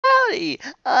Howdy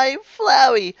I'm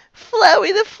Flowey,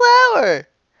 Flowey the flower.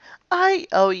 I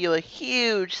owe you a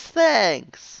huge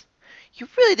thanks. You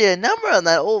really did a number on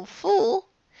that old fool.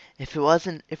 If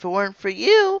it weren't for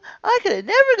you, I could have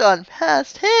never gone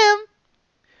past him.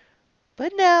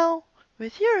 But now,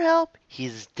 with your help,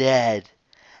 he's dead.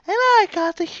 And I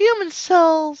got the human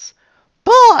souls.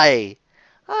 Boy,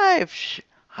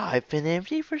 I've been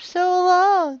empty for so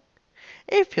long.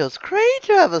 It feels great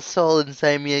to have a soul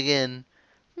inside me again.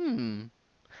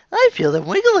 I feel them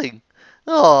wiggling.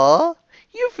 Aw,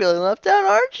 you're feeling left out,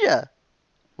 aren't you?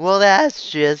 Well,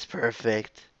 that's just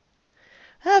perfect.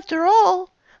 After all,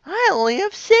 I only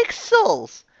have 6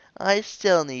 souls. I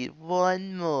still need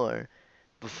 1 more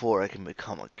before I can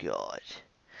become a god.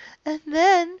 And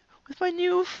then, with my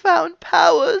new-found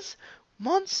powers,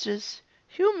 monsters,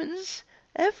 humans,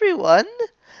 everyone,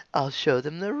 I'll show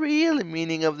them the real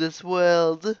meaning of this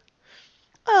world.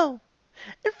 Oh,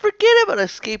 and forget about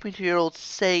escaping to your old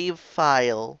save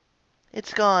file.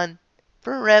 It's gone.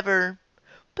 Forever.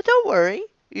 But don't worry,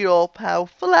 your old pal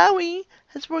Flowey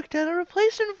has worked out a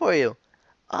replacement for you.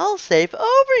 I'll save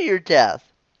over your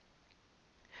death,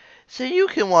 so you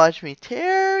can watch me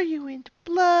tear you into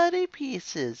bloody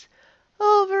pieces,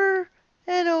 over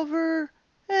and over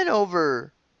and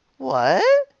over. What?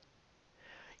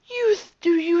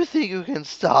 Do you think you can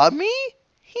stop me?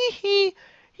 Hee hee,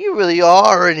 you really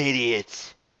are an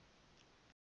idiot.